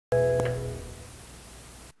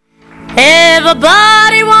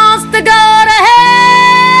Everybody wants to go to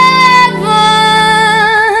heaven,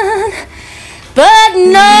 but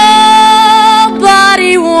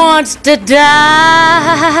nobody wants to die.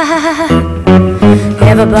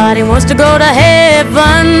 Everybody wants to go to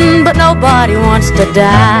heaven, but nobody wants to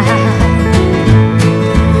die.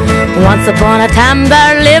 Once upon a time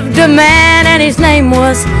there lived a man, and his name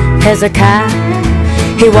was Hezekiah.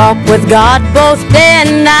 He walked with God both day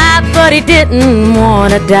and night, but he didn't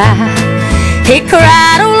want to die. He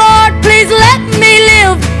cried, "Oh Lord, please let me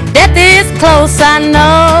live. Death is close, I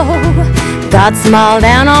know." God smiled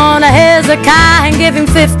down on Hezekiah and gave him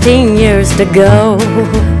 15 years to go.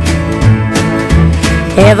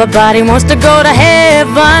 Everybody wants to go to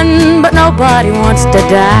heaven, but nobody wants to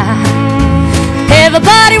die.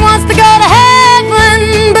 Everybody wants to go to heaven,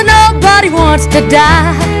 but nobody wants to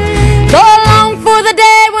die. Go along for the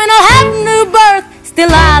day when I'll have new birth.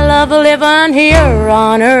 Still I love living here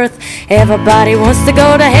on earth. Everybody wants to go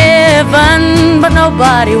to heaven, but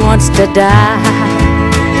nobody wants to die.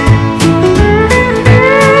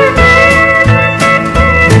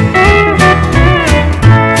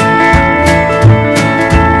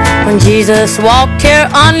 When Jesus walked here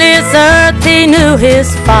on this earth, he knew his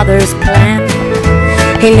Father's plan.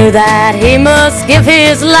 He knew that he must give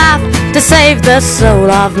his life to save the soul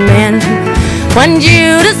of men. When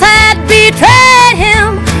Judas had betrayed him,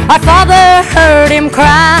 our Father heard him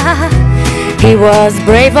cry. He was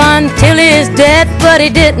brave until his death, but he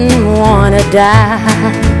didn't want to die.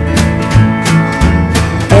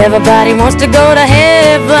 Everybody wants to go to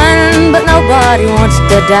heaven, but nobody wants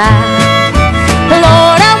to die.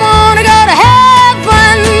 Lord, I want to go to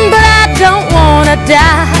heaven, but I don't want to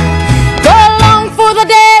die. Go along for the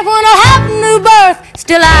day when I'll have new birth.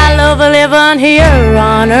 Still I love living here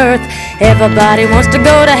on earth. Everybody wants to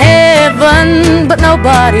go to heaven, but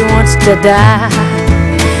nobody wants to die.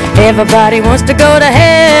 Everybody wants to go to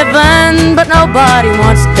heaven, but nobody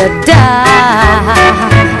wants to die.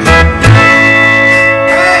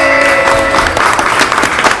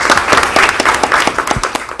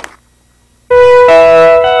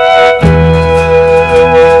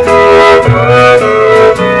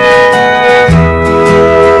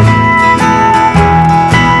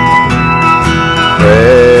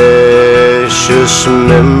 Precious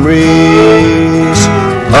memories,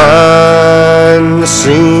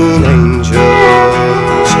 unseen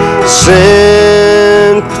angels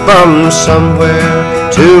sent from somewhere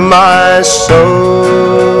to my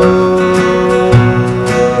soul.